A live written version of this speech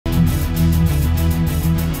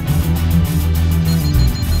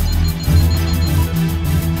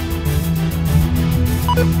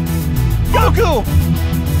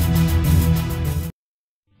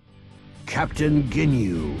Captain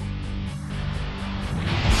Ginyu.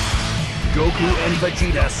 Goku and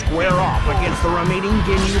Vegeta square off against the remaining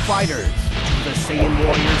Ginyu fighters. Do the Saiyan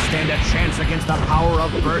warriors stand a chance against the power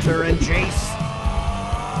of Bertha and Chase?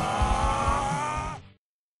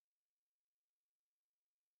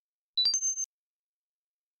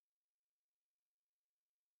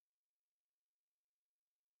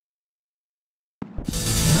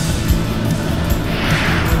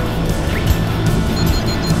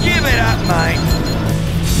 Give it up, mate!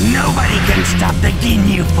 Nobody can stop the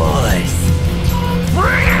Ginyu force!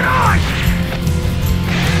 Bring it on!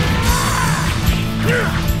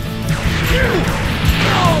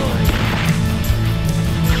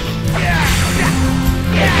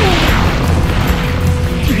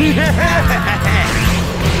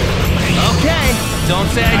 Okay, don't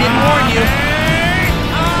say I didn't warn you.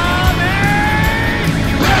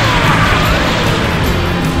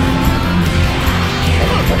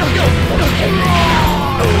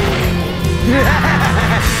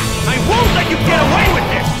 I won't let you get away with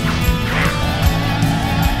this!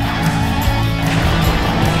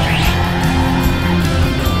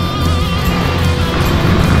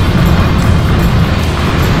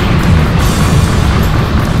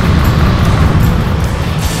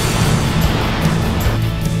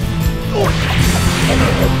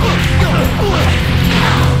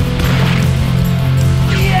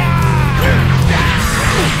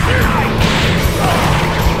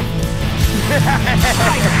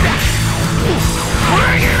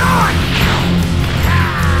 Bring it on!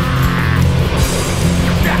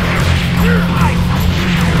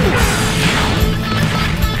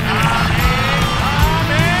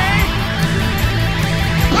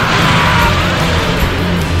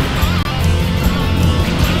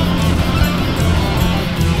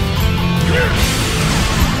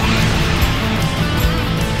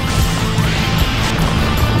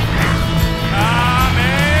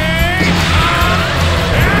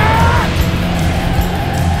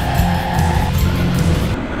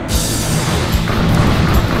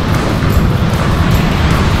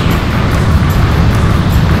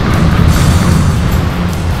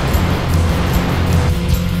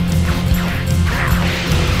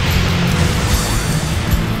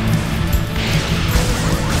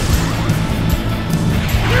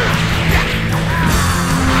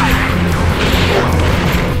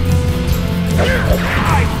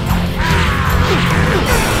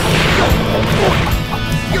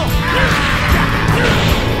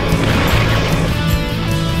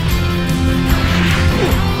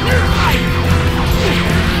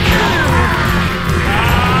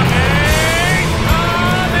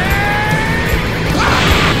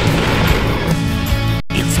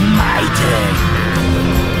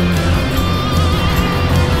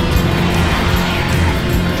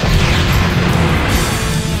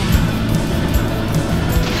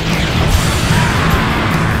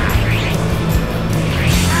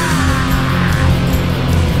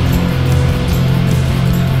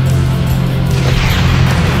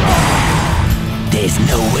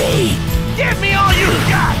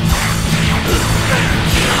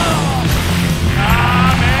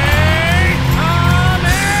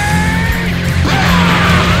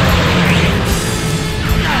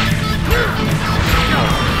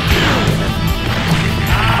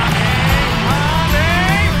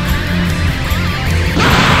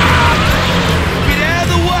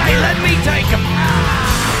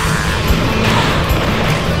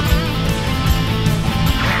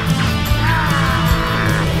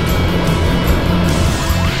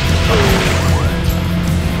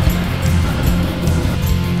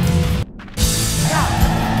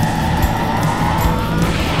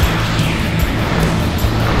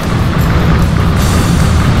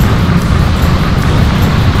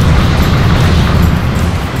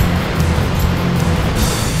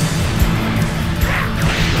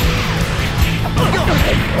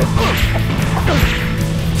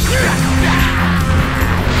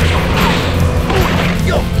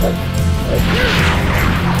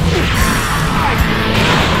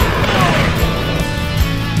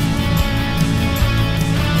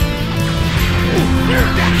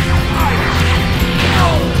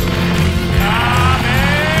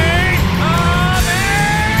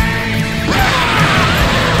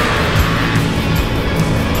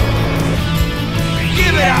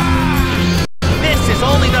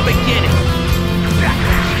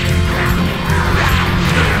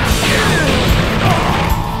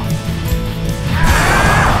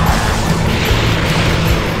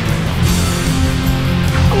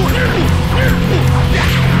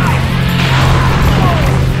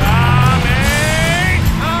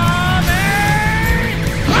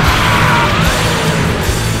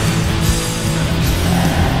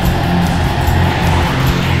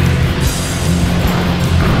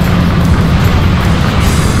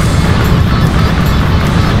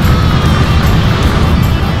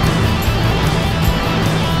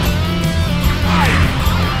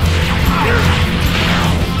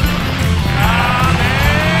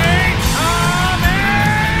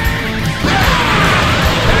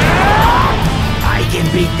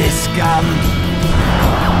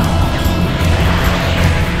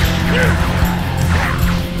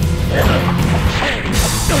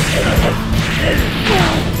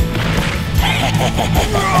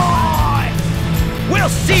 We'll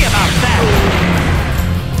see about that!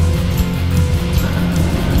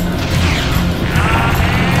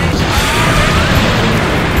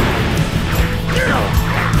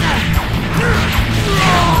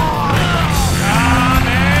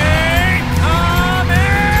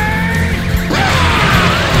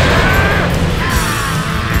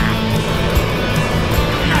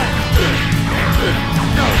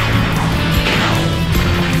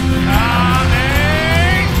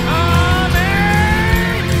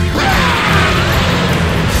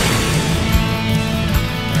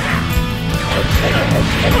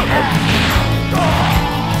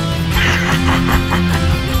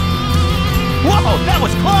 Whoa, that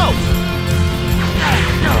was close!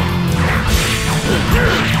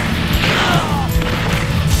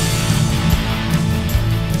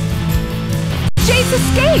 Jace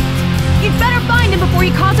escaped! You'd better find him before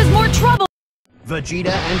he causes more trouble!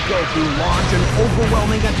 Vegeta and Goku launch an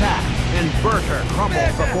overwhelming attack, and Berter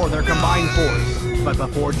crumbles before their combined force. But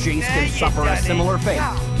before Jace can suffer a similar fate,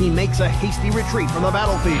 he makes a hasty retreat from the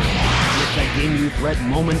battlefield. With the Ginyu threat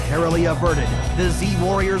momentarily averted, the Z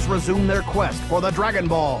Warriors resume their quest for the Dragon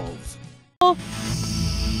Balls.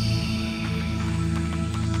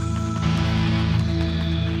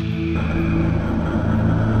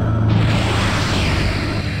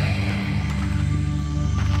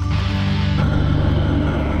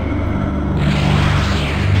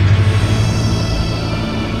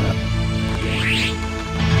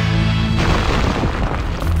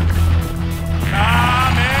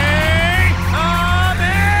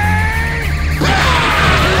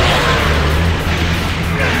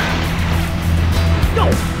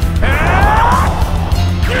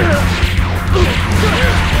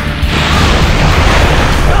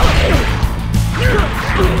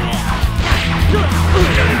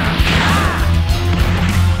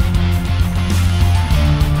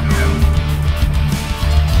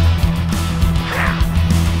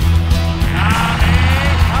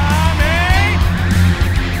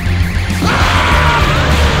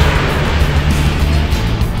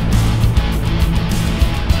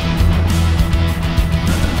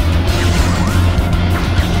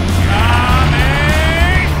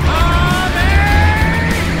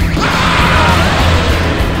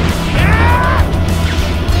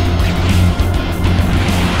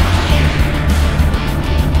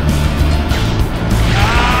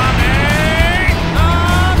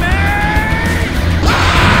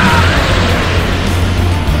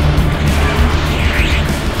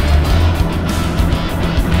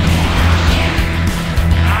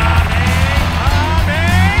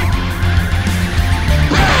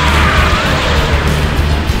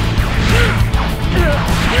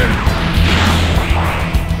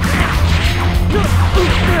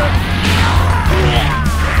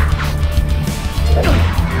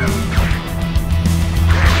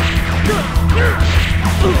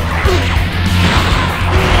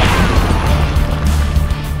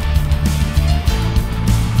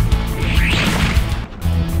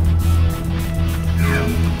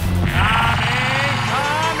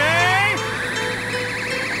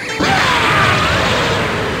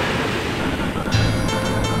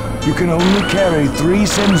 You can only carry 3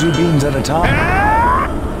 Senzu beans at a time.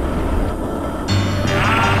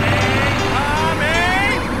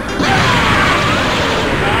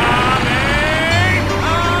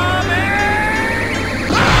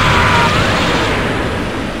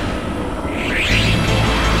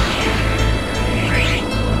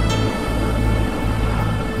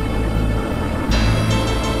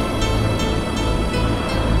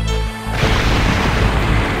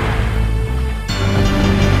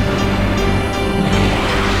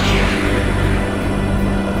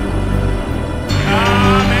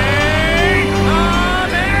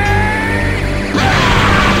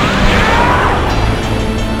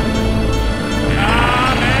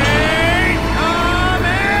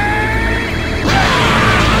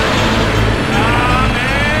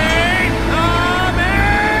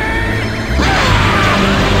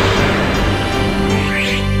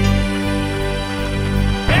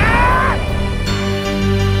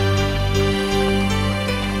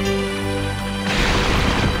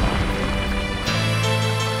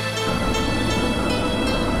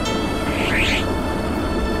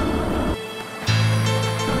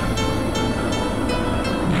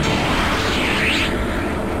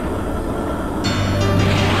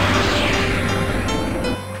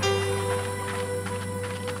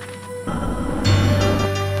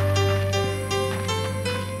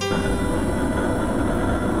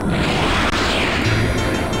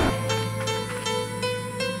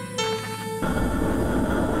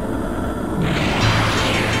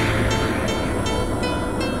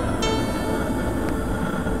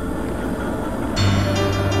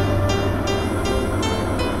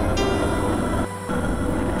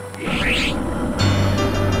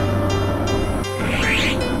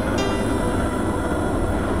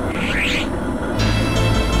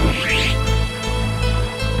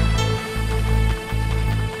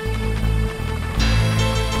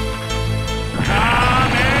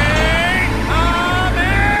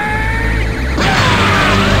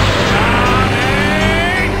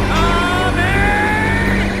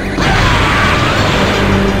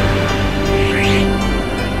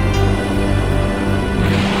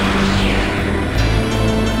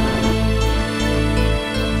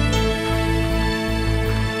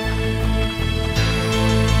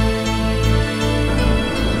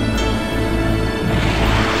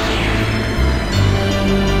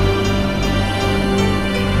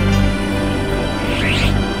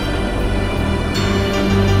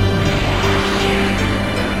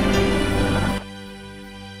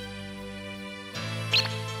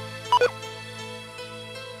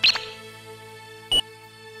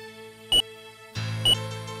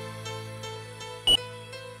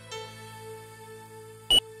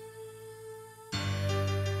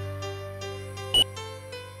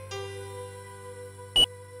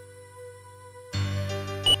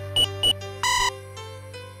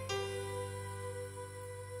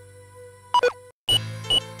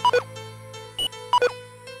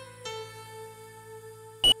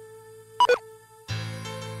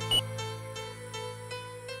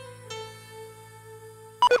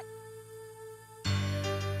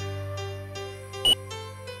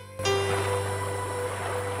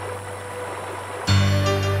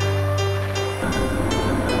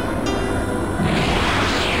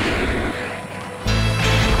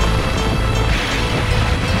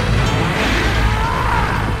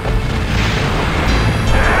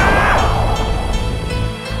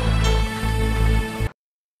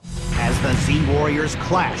 warriors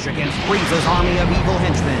clash against Frieza's army of evil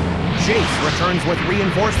henchmen. Jace returns with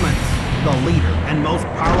reinforcements. The leader and most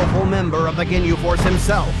powerful member of the Ginyu Force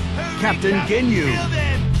himself, Captain Ginyu.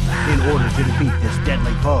 In order to defeat this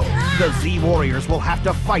deadly foe, the Z warriors will have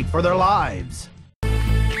to fight for their lives.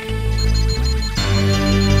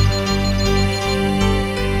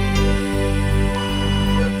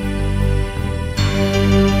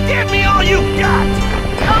 Give me all you've got!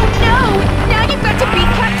 Oh no! Now you've got to beat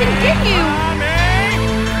Captain Ginyu!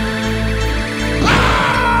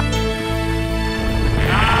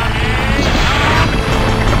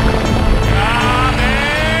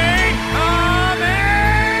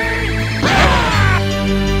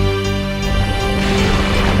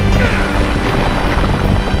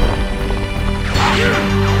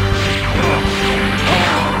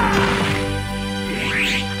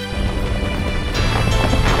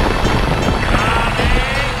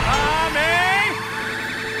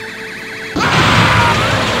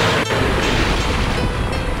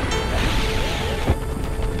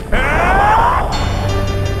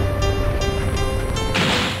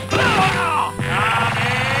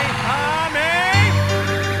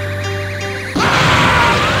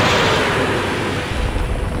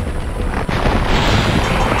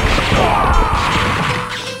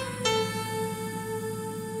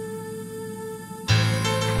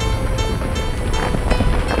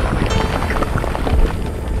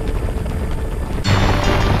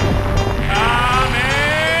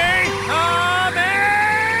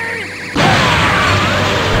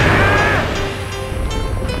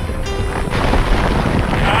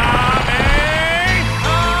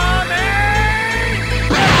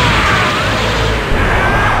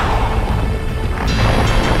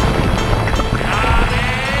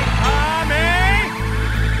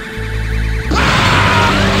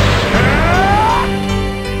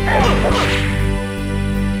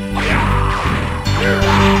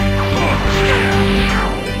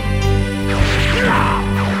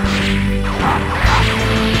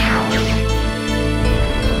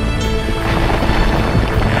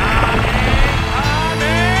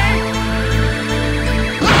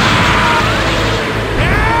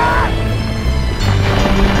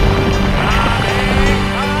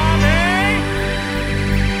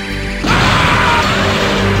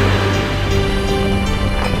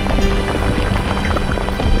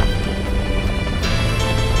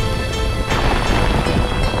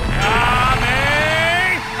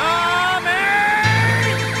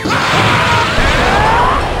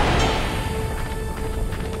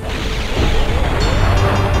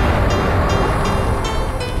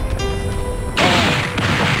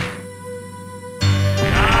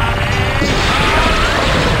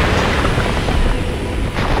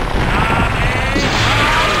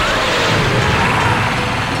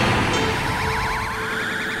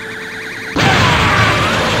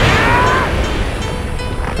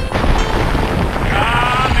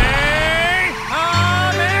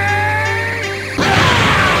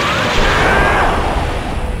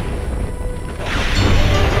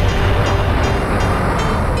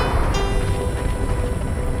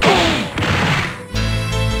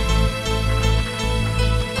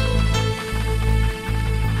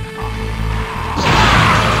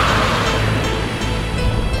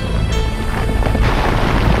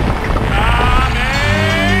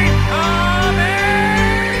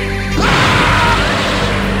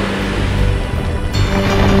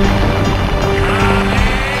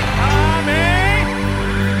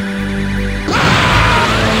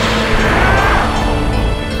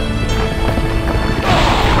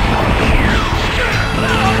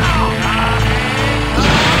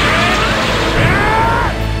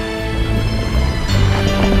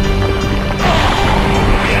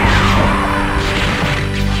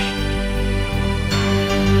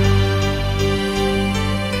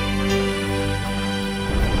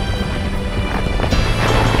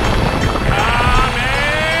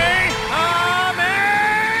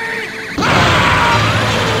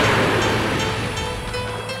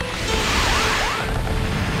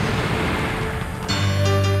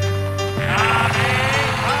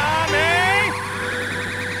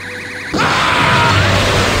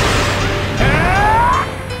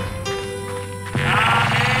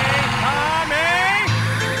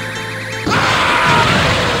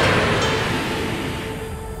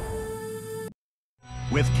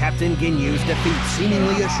 With Captain Ginyu's defeat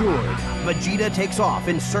seemingly assured, Vegeta takes off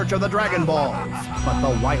in search of the Dragon Balls. But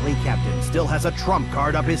the wily captain still has a trump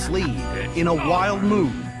card up his sleeve. In a wild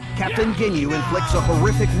move, Captain Ginyu inflicts a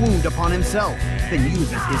horrific wound upon himself, then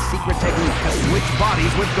uses his secret technique to switch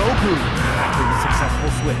bodies with Goku. After the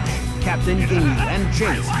successful switch, Captain Ginyu and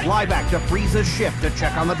Chase fly back to Frieza's ship to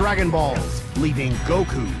check on the Dragon Balls, leaving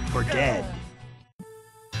Goku for dead.